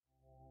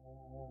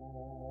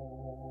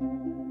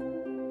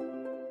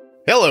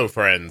Hello,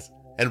 friends,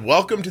 and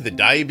welcome to the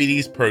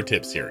Diabetes Pro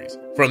Tip series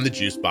from the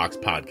Juicebox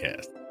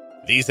Podcast.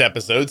 These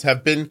episodes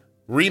have been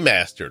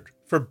remastered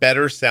for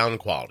better sound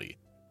quality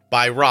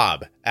by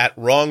Rob at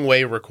Wrong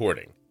Way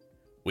Recording.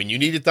 When you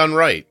need it done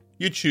right,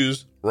 you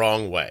choose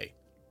Wrong Way.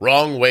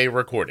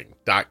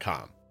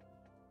 WrongWayRecording.com.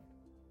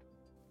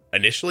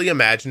 Initially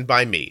imagined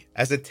by me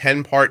as a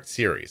 10-part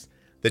series,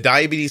 the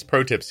Diabetes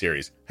Pro Tip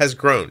series has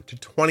grown to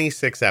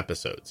 26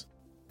 episodes.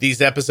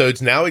 These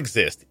episodes now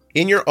exist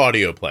in your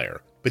audio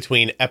player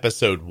between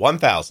episode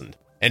 1000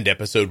 and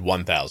episode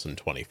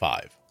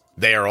 1025.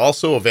 They are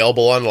also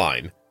available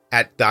online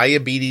at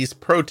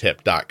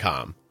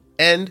diabetesprotip.com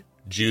and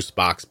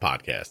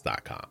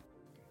juiceboxpodcast.com.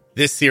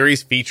 This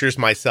series features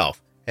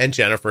myself and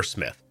Jennifer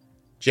Smith.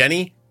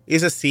 Jenny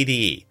is a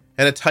CDE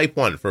and a Type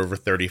 1 for over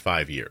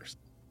 35 years.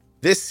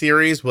 This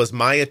series was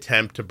my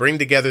attempt to bring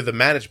together the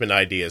management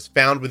ideas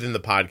found within the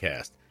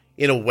podcast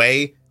in a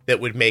way that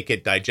would make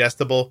it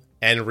digestible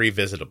and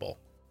revisitable.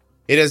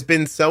 It has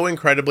been so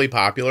incredibly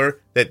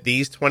popular that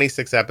these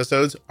 26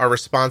 episodes are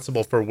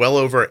responsible for well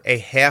over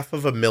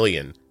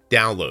 500,000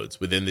 downloads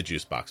within the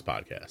Juicebox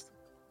Podcast.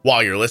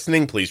 While you're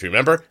listening, please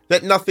remember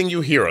that nothing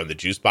you hear on the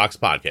Juicebox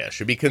Podcast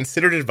should be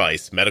considered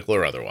advice, medical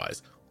or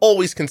otherwise.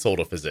 Always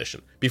consult a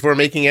physician before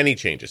making any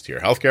changes to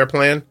your healthcare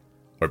plan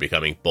or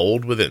becoming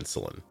bold with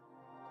insulin.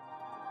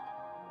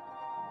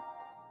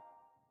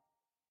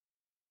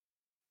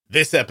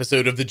 This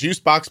episode of the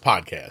Juicebox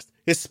Podcast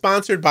is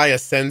sponsored by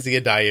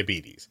Ascensia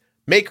Diabetes,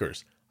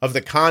 makers of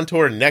the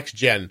Contour Next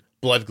Gen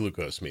blood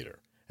glucose meter.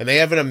 And they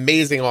have an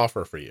amazing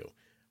offer for you.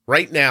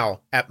 Right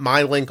now, at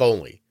my link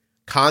only,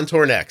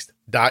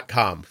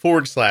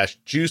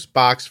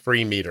 contournext.com/juicebox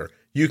free meter,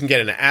 you can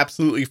get an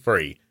absolutely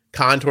free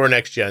Contour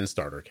Next Gen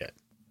starter kit.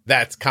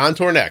 That's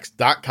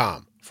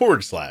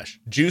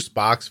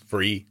contournext.com/juicebox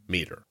free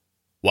meter.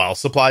 While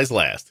supplies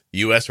last,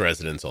 U.S.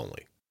 residents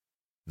only.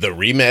 The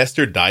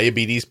remastered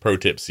Diabetes Pro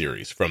Tip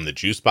series from the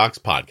Juicebox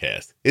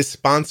Podcast is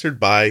sponsored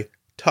by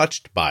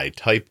Touched by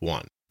Type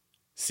 1.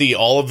 See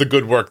all of the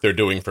good work they're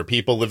doing for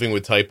people living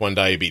with Type 1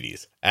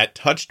 diabetes at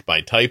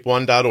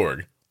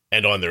touchedbytype1.org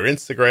and on their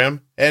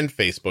Instagram and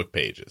Facebook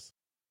pages.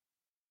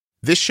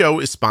 This show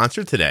is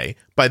sponsored today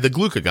by the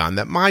glucagon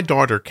that my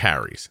daughter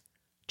carries,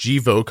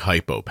 Gvoke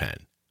HypoPen.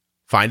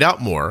 Find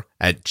out more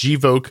at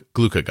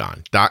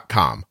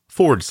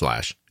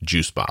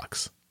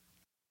gvokeglucagon.com/juicebox.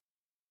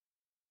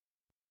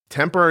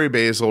 Temporary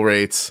basal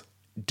rates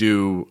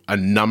do a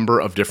number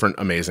of different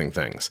amazing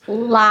things.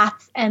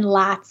 Lots and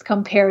lots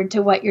compared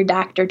to what your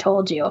doctor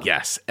told you.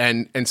 Yes.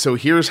 And so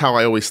here's how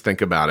I always think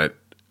about it,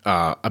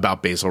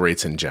 about basal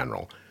rates in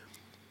general.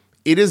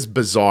 It is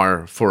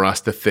bizarre for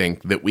us to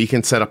think that we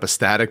can set up a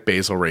static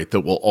basal rate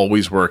that will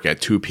always work at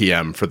 2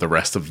 p.m. for the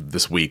rest of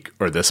this week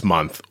or this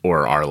month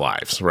or our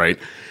lives, right?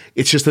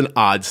 It's just an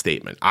odd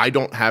statement. I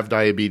don't have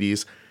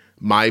diabetes.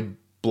 My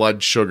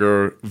blood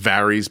sugar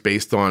varies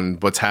based on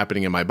what's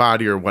happening in my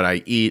body or what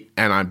I eat.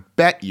 And I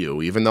bet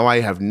you, even though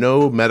I have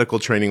no medical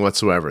training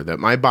whatsoever, that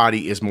my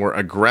body is more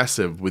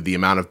aggressive with the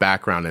amount of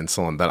background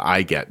insulin that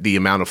I get, the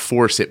amount of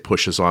force it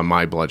pushes on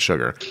my blood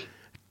sugar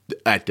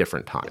at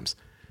different times.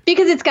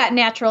 Because it's got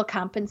natural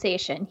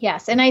compensation,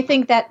 yes. And I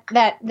think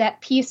that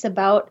piece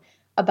about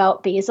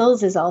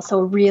basals is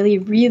also really,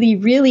 really,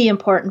 really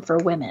important for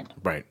women.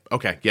 Right.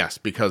 Okay. Yes,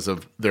 because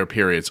of their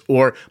periods.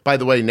 Or, by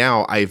the way,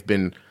 now I've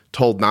been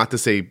told not to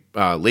say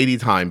lady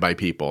time by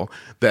people,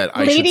 that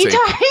I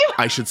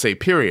should say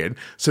period.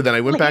 So then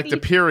I went back to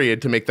period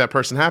to make that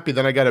person happy.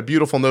 Then I got a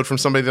beautiful note from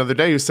somebody the other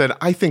day who said,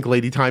 I think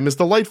lady time is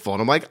delightful.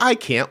 And I'm like, I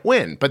can't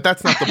win, but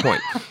that's not the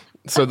point.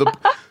 So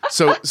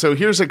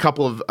here's a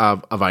couple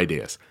of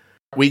ideas.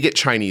 We get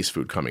Chinese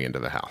food coming into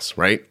the house,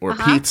 right? Or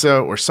pizza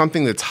or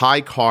something that's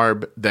high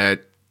carb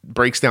that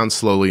breaks down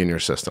slowly in your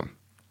system.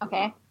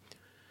 Okay.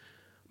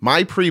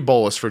 My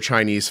pre-bolus for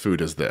Chinese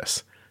food is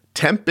this.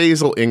 Temp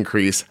basal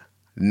increase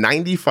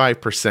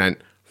 95%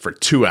 for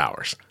 2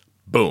 hours.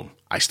 Boom.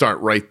 I start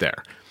right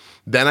there.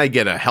 Then I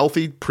get a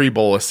healthy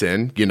pre-bolus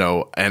in,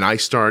 and I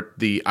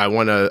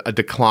want a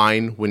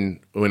decline when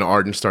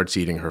Arden starts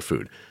eating her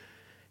food.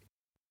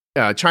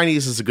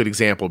 Chinese is a good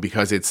example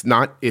because it's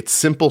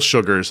simple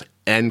sugars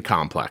and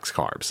complex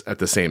carbs at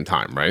the same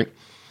time, right?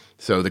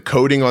 So the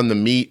coating on the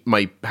meat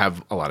might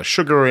have a lot of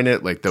sugar in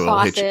it, like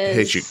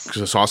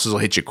sauces will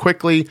hit you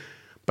quickly,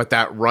 but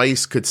that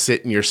rice could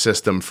sit in your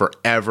system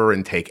forever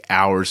and take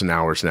hours and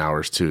hours and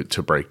hours to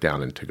break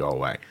down and to go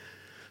away.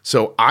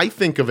 So I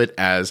think of it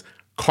as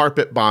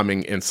carpet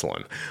bombing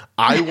insulin.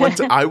 I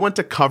want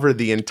to cover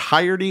the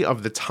entirety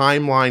of the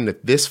timeline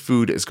that this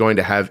food is going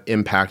to have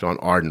impact on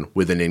Arden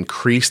with an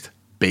increased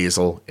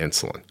basal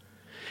insulin.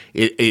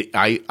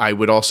 I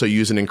would also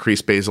use an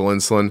increased basal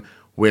insulin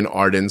when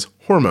Arden's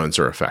hormones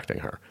are affecting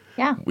her.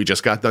 Yeah. We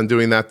just got done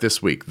doing that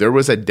this week. There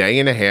was a day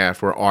and a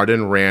half where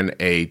Arden ran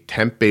a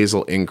temp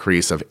basal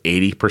increase of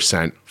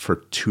 80% for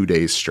 2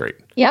 days straight.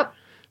 Yep.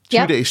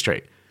 2 days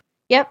straight.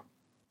 Yep.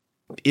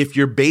 If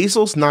your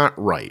basal's not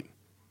right,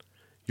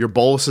 your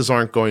boluses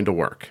aren't going to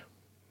work.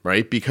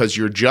 right? Because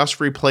you're just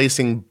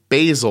replacing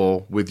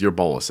basal with your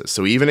boluses.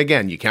 So even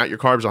again, you count your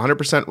carbs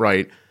 100%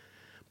 right,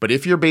 but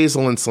if your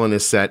basal insulin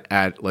is set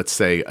at, let's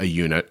say, a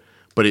unit,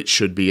 but it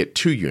should be at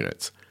 2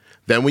 units,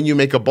 then when you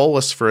make a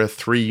bolus for a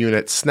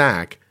 3-unit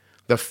snack,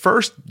 the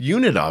first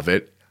unit of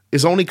it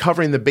is only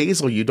covering the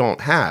basal you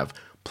don't have.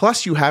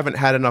 Plus, you haven't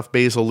had enough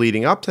basal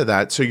leading up to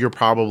that, so you're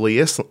probably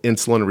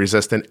insulin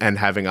resistant and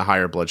having a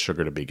higher blood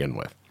sugar to begin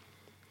with.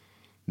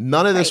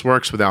 None of this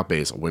works without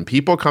basal. When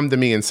people come to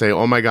me and say,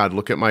 oh my God,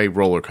 look at my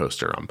roller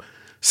coaster. I'm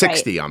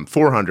 60, I'm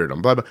 400,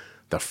 I'm blah, blah.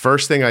 The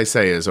first thing I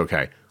say is,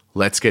 okay,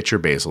 let's get your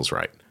basals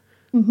right.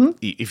 Mm-hmm.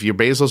 If your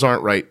basals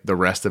aren't right, the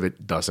rest of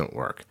it doesn't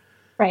work.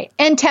 Right.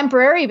 And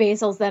temporary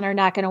basals then are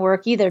not going to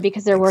work either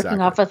because they're working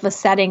off of a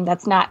setting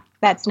that's not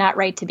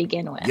right to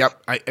begin with.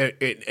 Yep.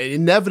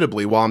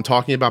 Inevitably, while I'm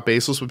talking about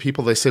basals with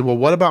people, they say, well,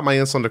 what about my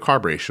insulin to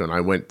carb ratio? And I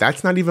went,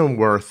 that's not even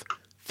worth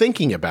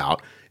thinking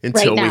about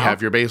until we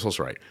have your basals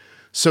right.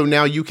 So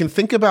now you can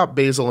think about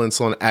basal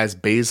insulin as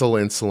basal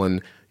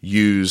insulin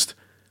used,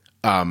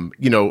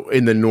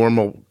 in the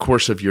normal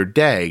course of your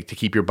day to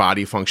keep your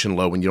body function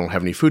low when you don't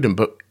have any food in.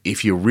 But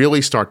if you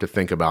really start to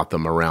think about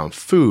them around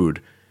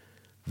food,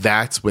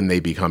 that's when they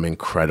become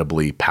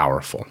incredibly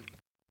powerful.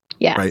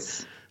 Yes.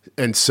 Right?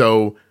 And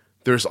so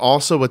there's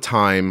also a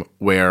time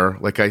where,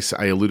 like I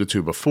alluded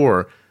to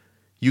before,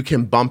 you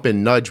can bump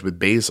and nudge with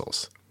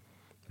basals,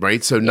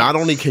 right? So not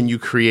only can you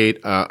create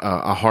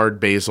a hard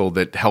basal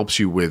that helps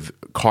you with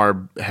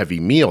carb-heavy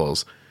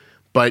meals,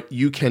 but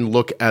you can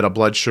look at a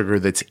blood sugar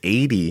that's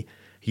 80,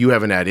 you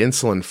haven't had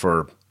insulin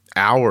for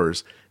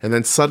hours, and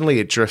then suddenly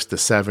it drifts to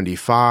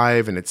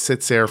 75 and it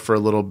sits there for a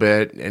little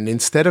bit. And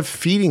instead of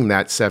feeding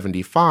that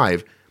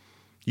 75,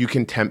 you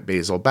can temp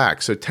basal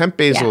back. So temp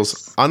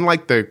basals,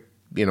 unlike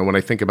when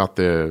I think about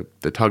the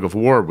tug of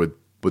war with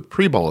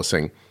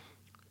pre-bolusing,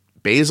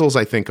 basals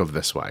I think of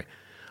this way.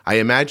 I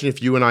imagine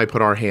if you and I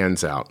put our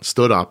hands out,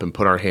 stood up and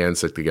put our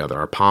hands together,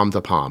 our palm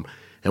to palm,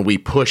 and we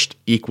pushed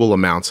equal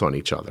amounts on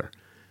each other.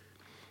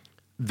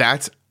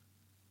 That's,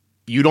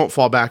 you don't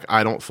fall back,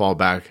 I don't fall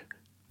back.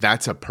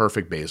 That's a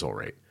perfect basal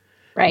rate.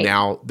 Right.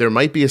 Now, there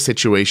might be a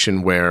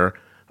situation where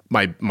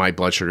my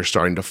blood sugar is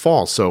starting to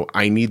fall, so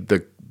I need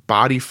the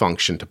body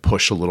function to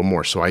push a little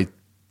more. So I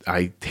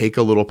take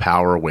a little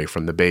power away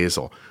from the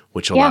basal,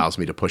 which allows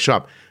me to push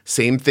up.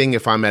 Same thing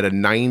if I'm at a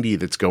 90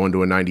 that's going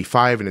to a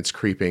 95 and it's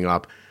creeping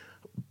up,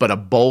 but a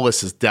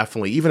bolus is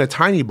definitely, even a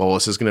tiny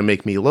bolus is going to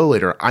make me low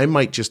later. I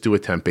might just do a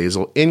temp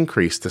basal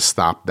increase to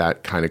stop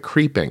that kind of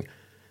creeping.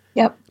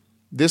 Yep.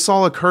 This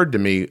all occurred to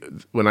me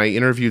when I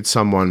interviewed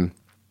someone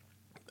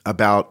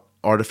about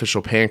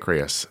artificial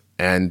pancreas,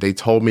 and they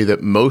told me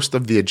that most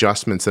of the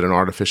adjustments that an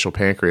artificial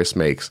pancreas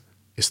makes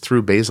is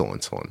through basal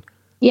insulin.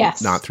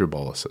 Yes. Not through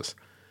boluses.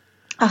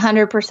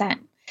 100%.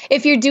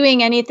 If you're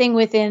doing anything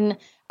within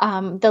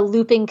the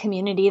looping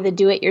community, the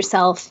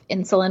do-it-yourself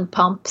insulin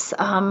pumps,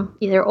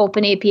 either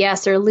Open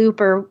APS or Loop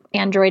or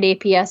Android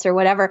APS or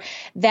whatever,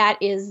 that's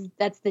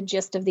the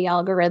gist of the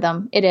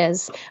algorithm. It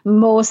is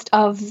most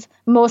of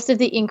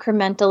the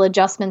incremental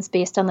adjustments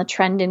based on the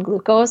trend in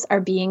glucose are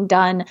being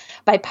done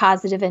by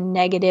positive and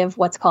negative,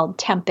 what's called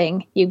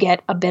temping. You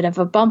get a bit of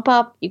a bump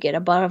up, you get a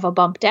bit of a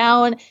bump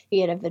down,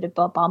 you get a bit of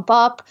a bump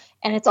up,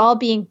 and it's all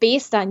being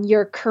based on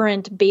your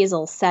current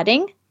basal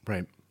setting.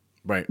 Right.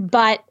 Right.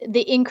 But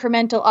the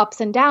incremental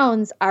ups and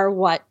downs are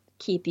what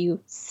keep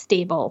you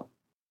stable.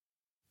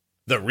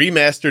 The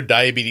Remastered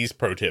Diabetes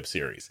Pro Tip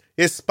Series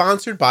is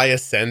sponsored by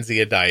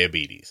Ascensia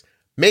Diabetes,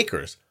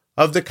 makers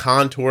of the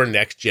Contour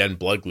Next Gen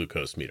Blood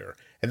Glucose Meter,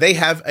 and they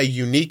have a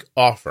unique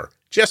offer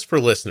just for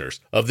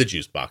listeners of the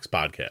Juicebox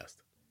podcast.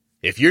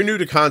 If you're new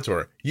to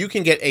Contour, you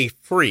can get a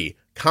free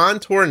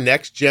Contour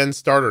Next Gen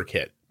starter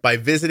kit by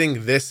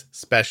visiting this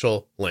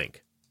special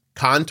link,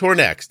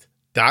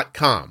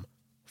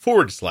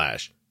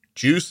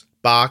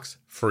 contournext.com/juicebox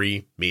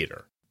free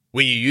meter.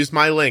 When you use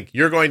my link,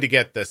 you're going to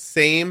get the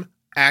same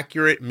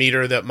accurate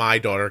meter that my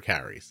daughter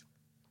carries.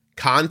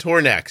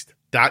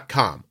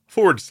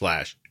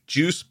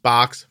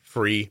 contournext.com/juicebox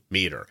free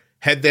meter.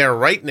 Head there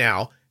right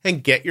now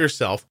and get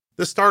yourself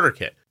the starter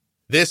kit.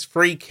 This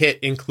free kit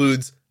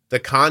includes the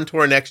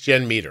Contour Next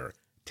Gen meter,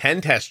 10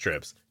 test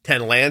strips,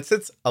 10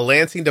 lancets, a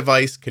lancing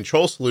device,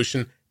 control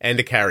solution, and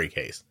a carry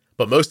case.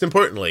 But most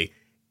importantly,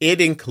 it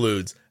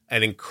includes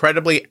an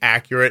incredibly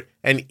accurate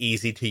and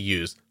easy to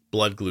use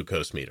blood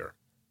glucose meter.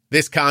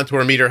 This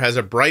Contour meter has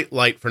a bright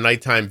light for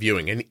nighttime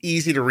viewing, an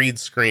easy to read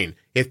screen.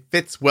 It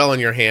fits well in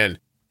your hand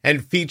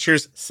and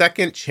features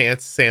second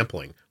chance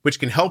sampling, which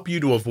can help you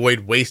to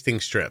avoid wasting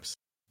strips.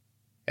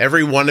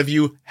 Every one of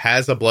you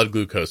has a blood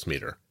glucose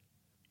meter.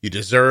 You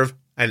deserve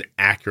an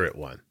accurate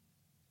one.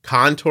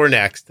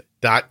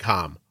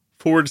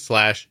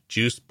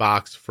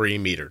 contournext.com/juicebox free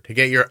meter to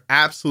get your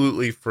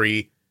absolutely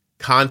free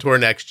Contour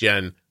Next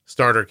Gen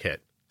starter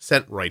kit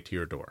sent right to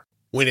your door.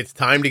 When it's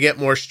time to get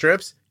more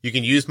strips, you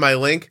can use my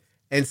link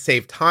and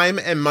save time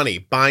and money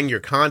buying your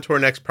Contour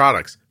Next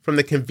products from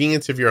the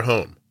convenience of your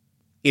home.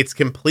 It's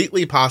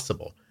completely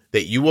possible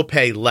that you will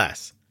pay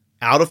less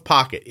out of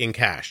pocket in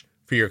cash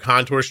for your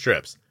Contour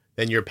strips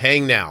than you're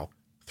paying now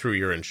through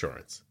your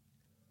insurance.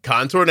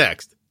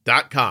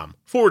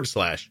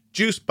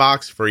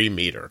 ContourNext.com/juicebox free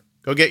meter.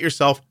 Go get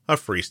yourself a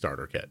free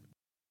starter kit.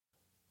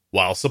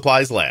 While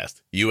supplies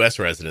last, U.S.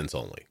 residents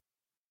only.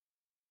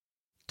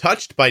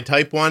 Touched by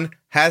Type 1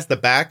 has the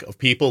back of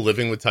people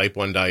living with Type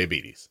 1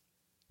 diabetes.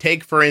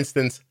 Take, for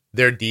instance,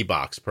 their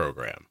D-Box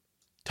program.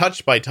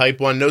 Touched by Type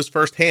 1 knows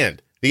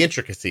firsthand the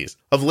intricacies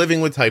of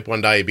living with Type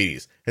 1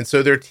 diabetes, and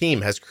so their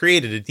team has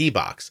created a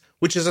D-Box,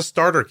 which is a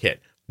starter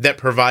kit that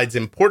provides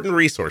important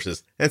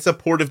resources and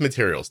supportive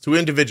materials to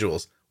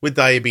individuals with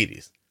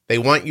diabetes. They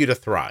want you to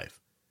thrive.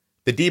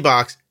 The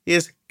D-Box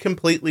is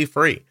completely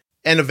free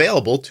and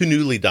available to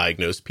newly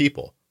diagnosed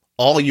people.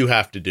 All you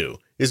have to do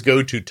is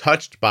go to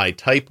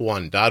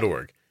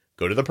touchedbytype1.org,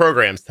 go to the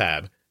Programs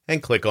tab,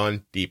 and click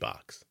on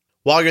D-Box.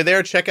 While you're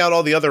there, check out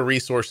all the other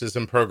resources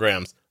and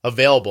programs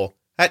available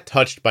at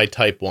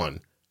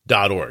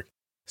touchedbytype1.org.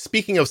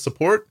 Speaking of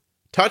support,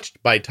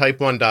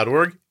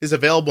 touchedbytype1.org is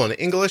available in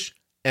English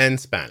and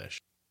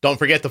Spanish. Don't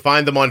forget to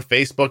find them on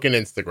Facebook and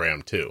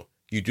Instagram, too.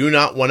 You do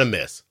not want to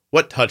miss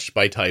what Touched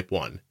by Type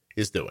 1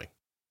 is doing.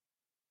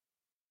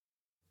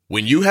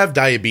 When you have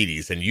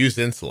diabetes and use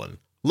insulin,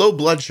 low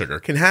blood sugar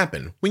can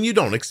happen when you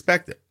don't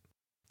expect it.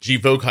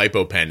 Gvoke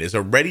HypoPen is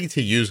a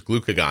ready-to-use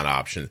glucagon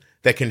option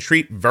that can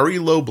treat very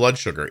low blood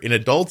sugar in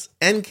adults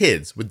and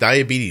kids with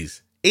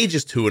diabetes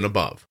ages 2 and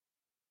above.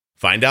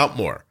 Find out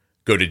more.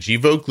 Go to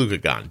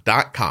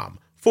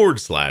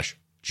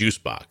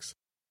gvokeglucagon.com/juicebox.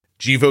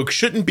 Gvoke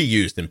shouldn't be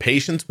used in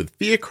patients with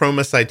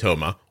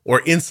pheochromocytoma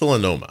or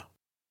insulinoma.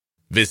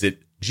 Visit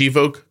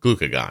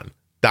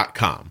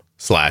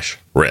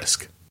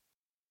gvokeglucagon.com/risk.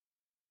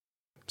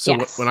 So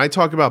Yes. when I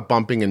talk about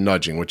bumping and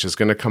nudging, which is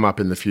going to come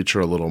up in the future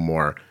a little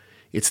more,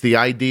 it's the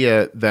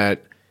idea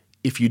that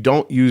if you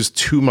don't use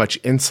too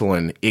much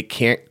insulin, it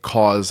can't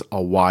cause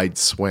a wide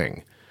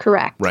swing.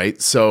 Correct.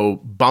 Right? So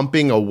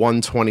bumping a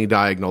 120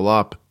 diagonal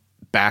up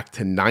back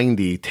to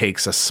 90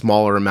 takes a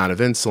smaller amount of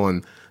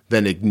insulin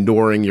than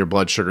ignoring your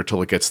blood sugar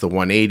till it gets to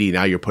 180.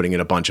 Now you're putting in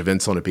a bunch of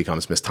insulin, it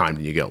becomes mistimed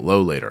and you get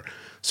low later.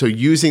 So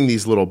using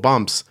these little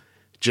bumps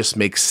just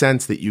makes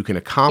sense that you can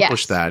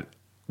accomplish that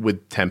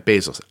with Temp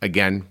Basals.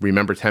 Again,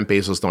 remember, Temp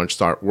Basals don't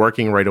start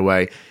working right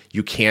away.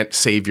 You can't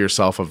save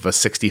yourself of a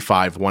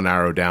 65 one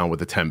arrow down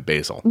with a Temp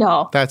Basal.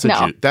 No. That's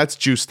that's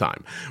juice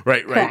time.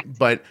 Right. Correct.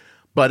 But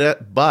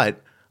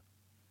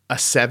a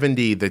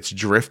 70 that's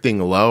drifting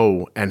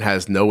low and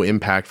has no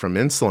impact from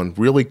insulin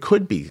really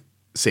could be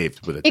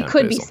saved with a Temp It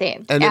could be Basal.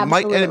 saved. And Absolutely. it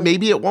might, and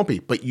maybe it won't be,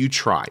 but you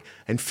try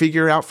and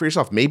figure it out for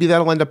yourself. Maybe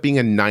that'll end up being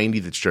a 90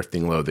 that's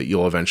drifting low that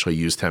you'll eventually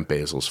use Temp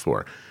Basals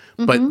for.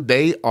 Mm-hmm. But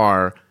they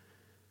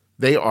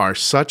are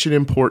such an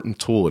important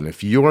tool, and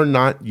if you're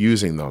not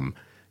using them,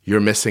 you're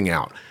missing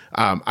out.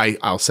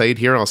 I'll say it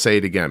here, I'll say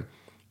it again.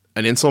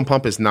 An insulin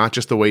pump is not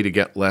just a way to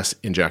get less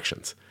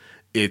injections.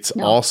 It's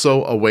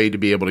also a way to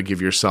be able to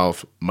give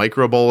yourself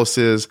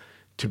microboluses,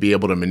 to be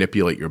able to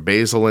manipulate your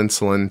basal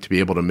insulin, to be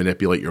able to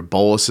manipulate your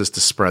boluses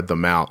to spread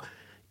them out.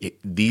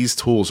 These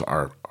tools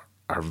are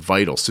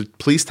vital. So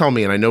please tell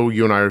me, and I know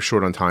you and I are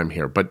short on time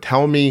here, but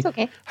tell me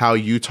how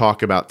you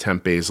talk about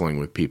temp basaling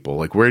with people.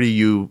 Like where do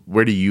you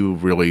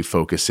really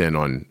focus in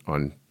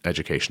on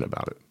education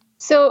about it?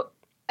 So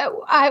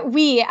I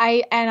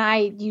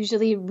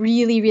usually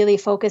really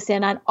focus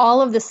in on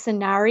all of the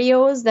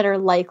scenarios that are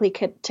likely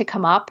to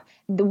come up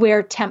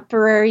where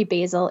temporary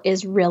basal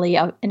is really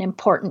an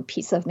important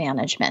piece of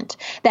management.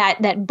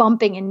 That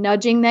bumping and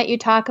nudging that you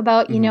talk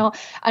about, you know,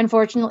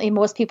 unfortunately,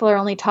 most people are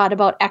only taught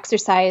about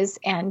exercise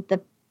and the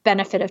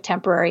benefit of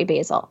temporary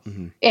basal.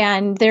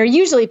 And they're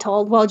usually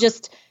told, well,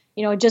 just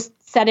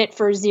set it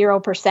for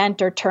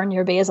 0% or turn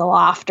your basal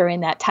off during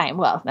that time.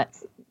 Well,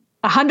 that's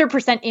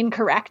 100%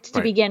 incorrect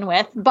to begin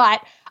with, but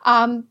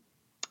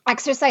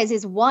exercise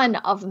is one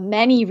of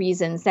many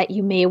reasons that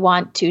you may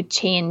want to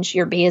change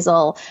your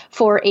basal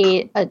for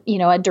a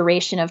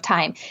duration of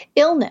time.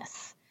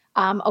 Illness,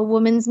 a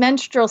woman's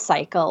menstrual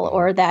cycle,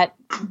 or that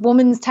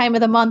woman's time of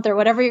the month, or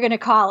whatever you're going to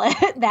call it,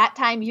 that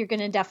time you're going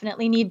to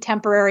definitely need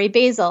temporary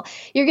basal.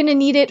 You're going to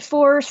need it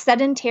for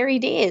sedentary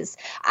days.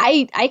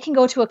 I can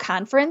go to a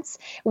conference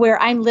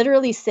where I'm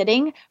literally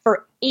sitting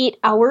for 8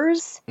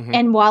 hours.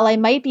 And while I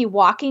might be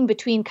walking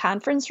between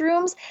conference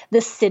rooms,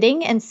 the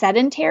sitting and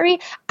sedentary,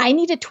 I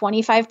need a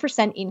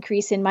 25%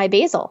 increase in my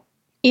basal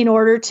in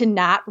order to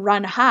not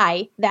run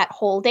high that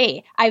whole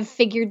day. I've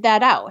figured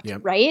that out,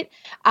 right?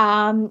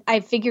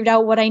 I've figured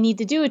out what I need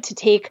to do to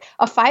take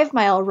a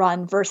 5-mile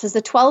run versus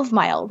a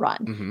 12-mile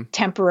run.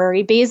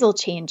 Temporary basal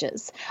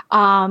changes.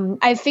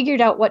 I've figured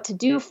out what to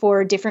do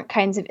for different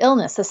kinds of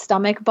illness. A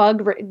stomach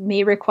bug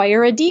may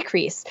require a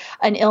decrease.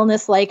 An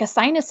illness like a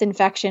sinus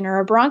infection or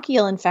a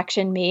bronchial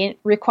infection may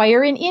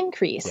require an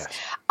increase.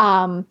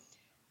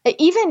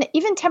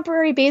 Even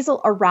temporary basal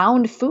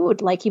around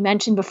food, like you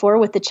mentioned before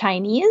with the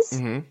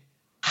Chinese,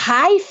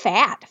 high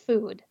fat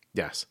food.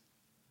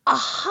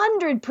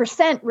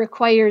 100%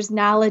 requires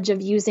knowledge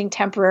of using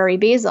temporary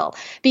basal,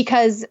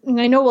 because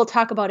I know we'll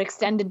talk about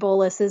extended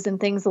boluses and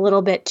things a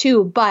little bit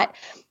too, but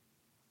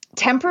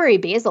temporary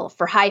basal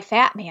for high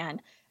fat, man,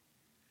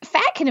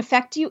 fat can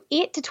affect you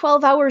 8 to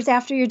 12 hours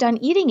after you're done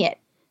eating it.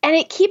 And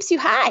it keeps you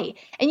high.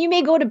 And you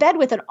may go to bed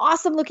with an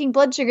awesome looking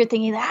blood sugar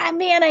thinking,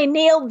 man, I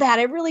nailed that.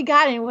 I really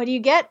got it. And what do you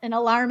get? An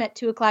alarm at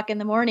 2:00 in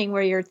the morning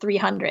where you're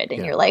 300.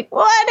 And you're like,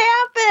 what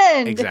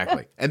happened?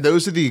 Exactly. And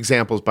those are the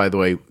examples, by the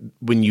way,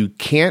 when you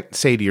can't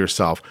say to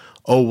yourself,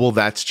 oh, well,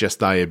 that's just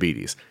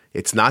diabetes.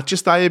 It's not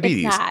just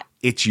diabetes.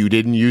 It's you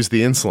didn't use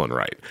the insulin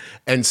right.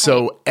 And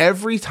so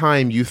every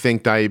time you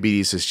think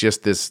diabetes is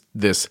just this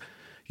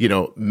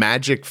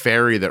magic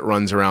fairy that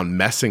runs around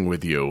messing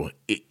with you,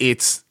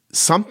 it's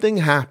something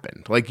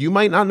happened. Like, you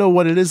might not know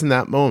what it is in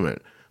that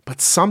moment,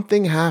 but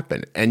something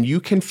happened, and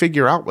you can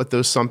figure out what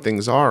those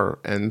somethings are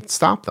and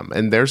stop them.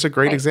 And there's a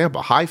great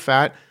example. High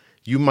fat,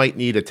 you might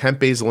need a temp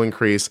basal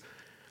increase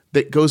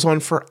that goes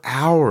on for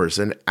hours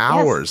and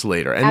hours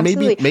later. And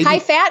absolutely. maybe high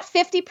fat,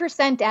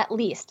 50% at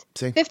least.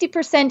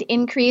 50%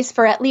 increase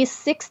for at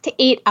least 6 to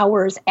 8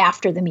 hours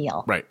after the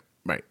meal. Right.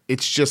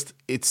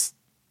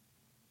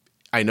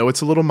 I know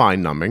it's a little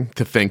mind-numbing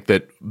to think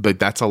that, but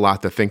that's a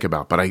lot to think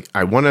about. But I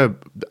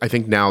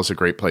think now is a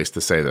great place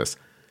to say this.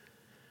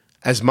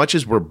 As much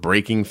as we're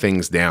breaking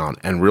things down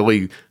and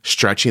really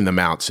stretching them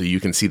out so you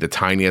can see the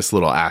tiniest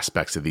little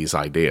aspects of these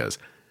ideas,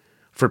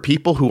 for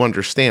people who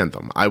understand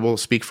them, I will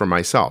speak for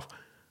myself.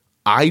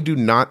 I do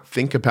not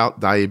think about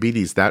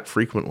diabetes that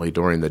frequently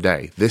during the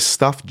day. This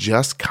stuff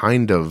just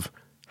kind of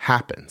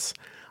happens.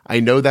 I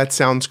know that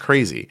sounds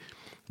crazy,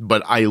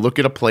 but I look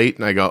at a plate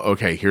and I go,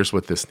 okay, here's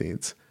what this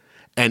needs.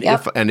 And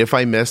if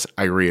I miss,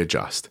 I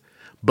readjust.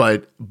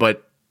 But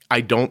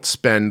I don't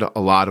spend a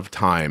lot of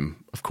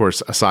time, of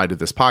course, aside of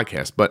this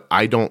podcast, but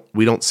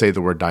we don't say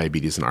the word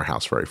diabetes in our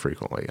house very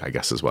frequently, I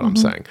guess is what I'm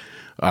saying.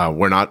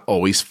 We're not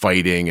always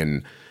fighting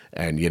and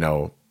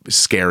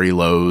scary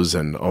lows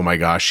and, oh my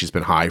gosh, she's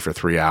been high for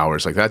 3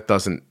 hours. Like, that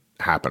doesn't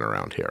happen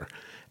around here.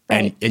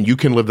 Right. And you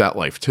can live that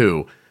life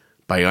too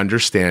by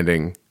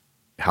understanding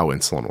how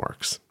insulin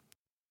works.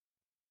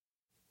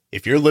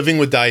 If you're living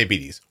with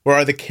diabetes or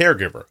are the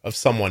caregiver of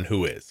someone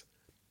who is,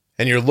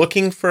 and you're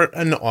looking for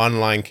an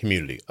online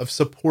community of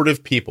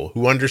supportive people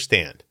who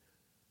understand,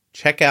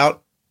 check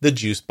out the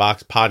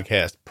Juicebox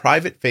Podcast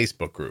private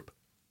Facebook group,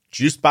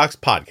 Juicebox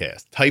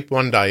Podcast Type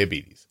 1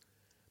 Diabetes.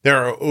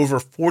 There are over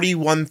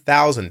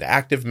 41,000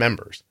 active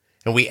members,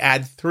 and we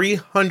add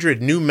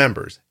 300 new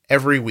members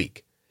every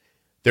week.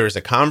 There is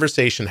a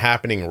conversation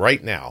happening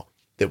right now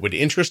that would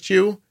interest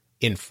you,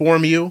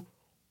 inform you,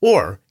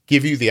 or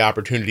give you the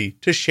opportunity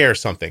to share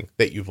something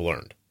that you've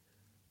learned.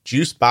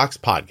 Juicebox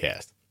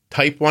Podcast,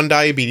 Type 1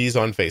 Diabetes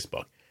on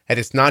Facebook. And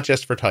it's not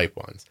just for Type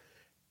 1s.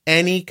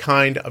 Any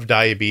kind of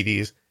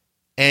diabetes,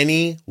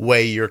 any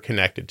way you're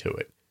connected to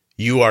it,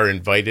 you are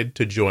invited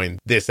to join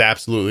this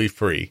absolutely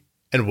free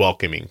and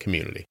welcoming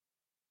community.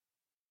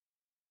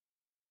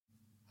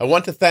 I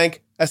want to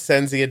thank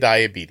Ascensia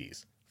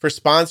Diabetes for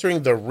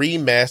sponsoring the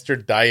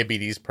remastered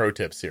Diabetes Pro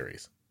Tip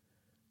series.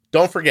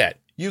 Don't forget,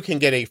 you can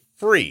get a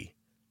free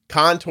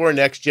Contour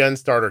Next Gen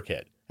Starter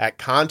Kit at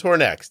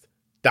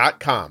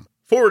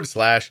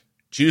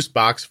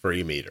contournext.com/juicebox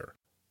free meter.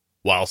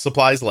 While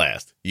supplies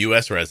last,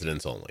 U.S.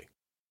 residents only.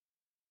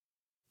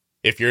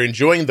 If you're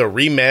enjoying the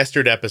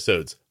remastered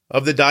episodes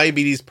of the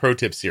Diabetes Pro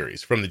Tip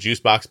series from the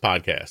Juicebox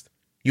Podcast,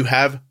 you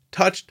have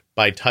Touched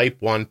by Type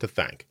 1 to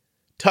thank.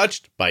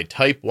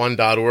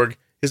 TouchedByType1.org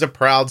is a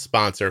proud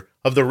sponsor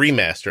of the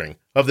remastering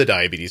of the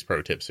Diabetes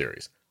Pro Tip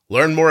series.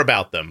 Learn more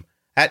about them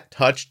at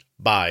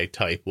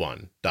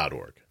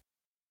touchedbytype1.org.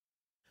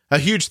 A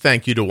huge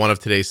thank you to one of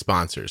today's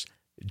sponsors,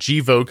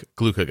 Gvoke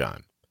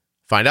Glucagon.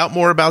 Find out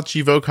more about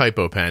Gvoke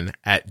HypoPen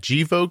at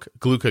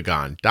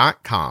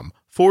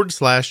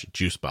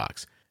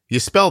gvokeglucagon.com/juicebox. You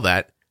spell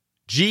that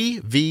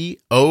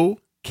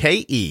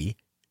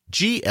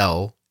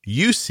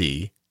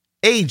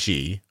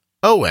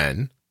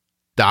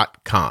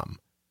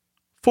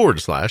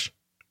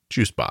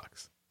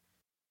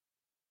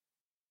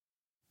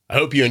I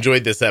hope you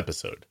enjoyed this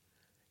episode.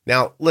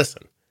 Now,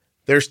 listen.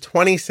 There's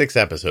 26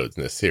 episodes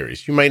in this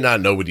series. You might not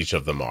know what each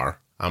of them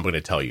are. I'm going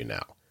to tell you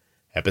now.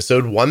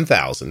 Episode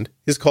 1000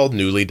 is called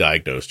Newly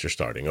Diagnosed or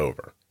Starting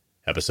Over.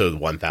 Episode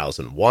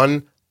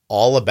 1001,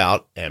 all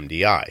about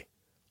MDI.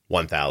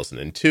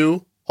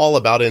 1002, all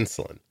about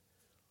insulin.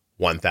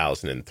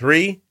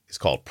 1003 is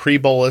called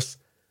Pre-Bolus.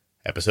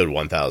 Episode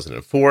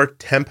 1004,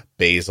 Temp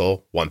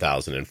Basal.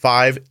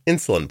 1005,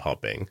 Insulin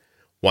Pumping.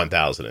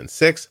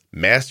 1006,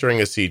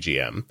 Mastering a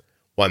CGM.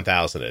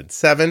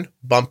 1007,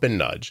 Bump and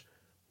Nudge.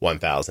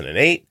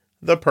 1008,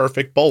 The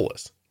Perfect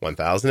Bolus.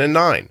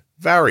 1009,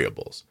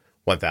 Variables.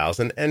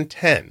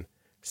 1010,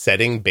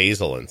 Setting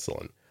Basal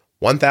Insulin.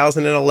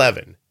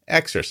 1011,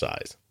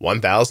 Exercise.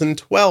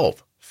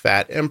 1012,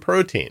 Fat and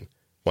Protein.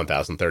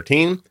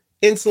 1013,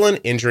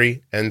 Insulin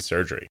Injury and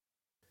Surgery.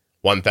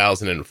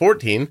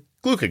 1014,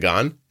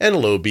 Glucagon and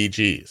Low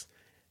BGs.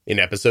 In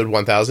episode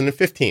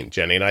 1015,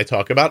 Jenny and I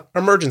talk about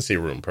emergency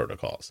room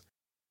protocols.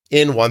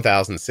 In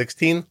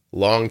 1016,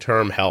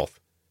 Long-Term Health.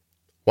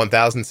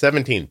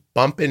 1017,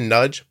 Bump and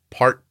Nudge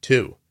Part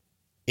 2.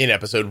 In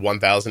episode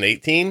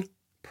 1018,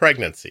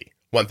 Pregnancy.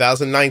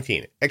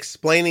 1019,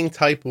 Explaining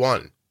Type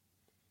 1.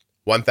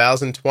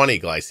 1020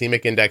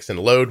 glycemic index and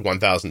load,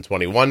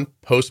 1021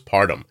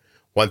 postpartum,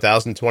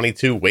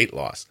 1022 weight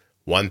loss,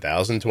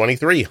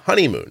 1023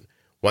 honeymoon,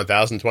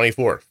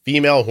 1024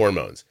 female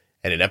hormones,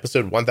 and in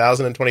episode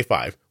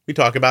 1025, we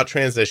talk about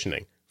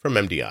transitioning from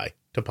MDI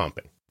to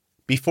pumping.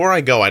 Before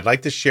I go, I'd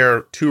like to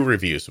share 2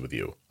 reviews with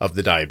you of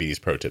the Diabetes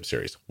Pro Tip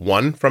series,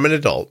 one from an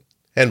adult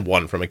and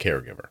one from a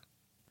caregiver.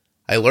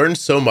 I learned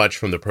so much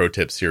from the Pro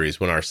Tip series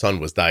when our son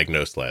was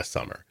diagnosed last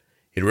summer.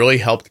 It really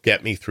helped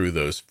get me through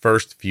those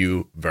first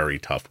few very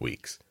tough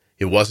weeks.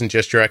 It wasn't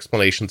just your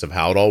explanations of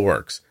how it all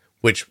works,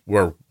 which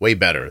were way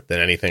better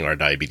than anything our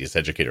diabetes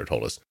educator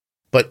told us,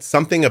 but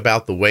something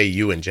about the way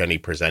you and Jenny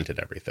presented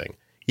everything,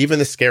 even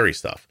the scary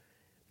stuff,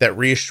 that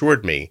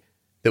reassured me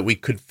that we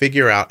could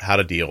figure out how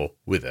to deal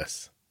with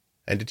this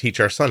and to teach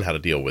our son how to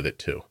deal with it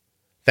too.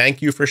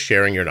 Thank you for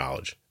sharing your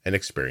knowledge and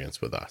experience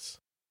with us.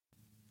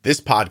 This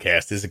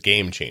podcast is a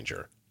game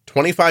changer.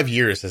 25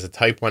 years as a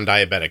type 1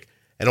 diabetic,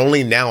 and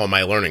only now am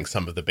I learning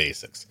some of the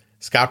basics.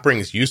 Scott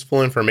brings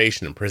useful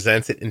information and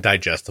presents it in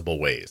digestible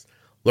ways.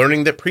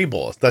 Learning that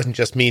pre-bolus doesn't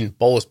just mean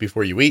bolus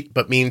before you eat,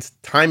 but means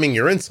timing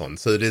your insulin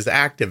so that it is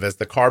active as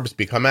the carbs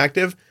become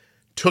active,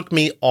 took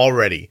me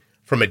already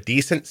from a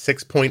decent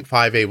 6.5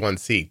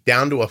 A1C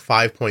down to a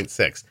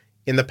 5.6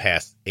 in the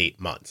past 8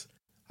 months.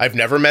 I've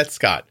never met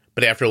Scott,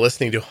 but after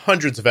listening to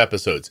hundreds of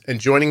episodes and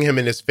joining him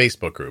in his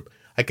Facebook group,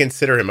 I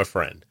consider him a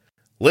friend.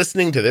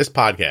 Listening to this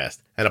podcast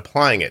and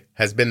applying it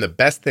has been the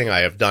best thing I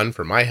have done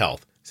for my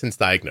health since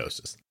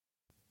diagnosis.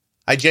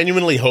 I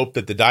genuinely hope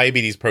that the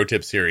Diabetes Pro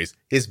Tip series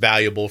is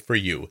valuable for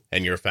you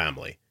and your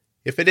family.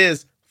 If it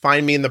is,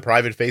 find me in the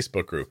private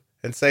Facebook group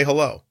and say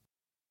hello.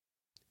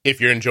 If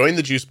you're enjoying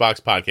the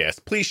Juicebox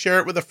podcast, please share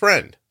it with a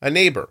friend, a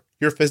neighbor,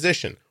 your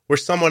physician, or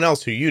someone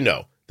else who you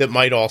know that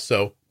might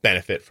also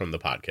benefit from the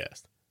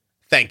podcast.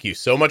 Thank you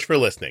so much for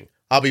listening.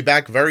 I'll be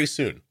back very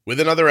soon with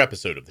another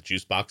episode of the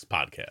Juicebox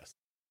podcast.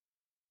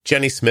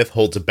 Jenny Smith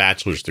holds a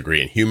bachelor's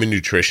degree in human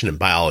nutrition and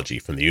biology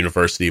from the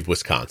University of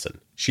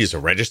Wisconsin. She is a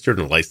registered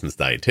and licensed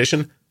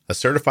dietitian, a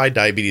certified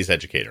diabetes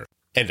educator,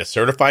 and a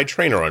certified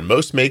trainer on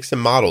most makes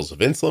and models of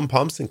insulin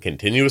pumps and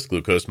continuous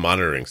glucose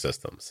monitoring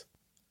systems.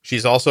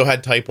 She's also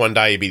had type 1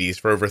 diabetes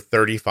for over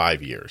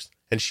 35 years,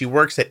 and she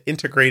works at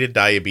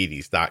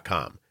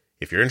integrateddiabetes.com.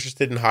 If you're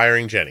interested in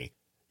hiring Jenny,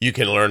 you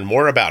can learn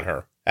more about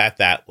her at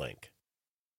that link.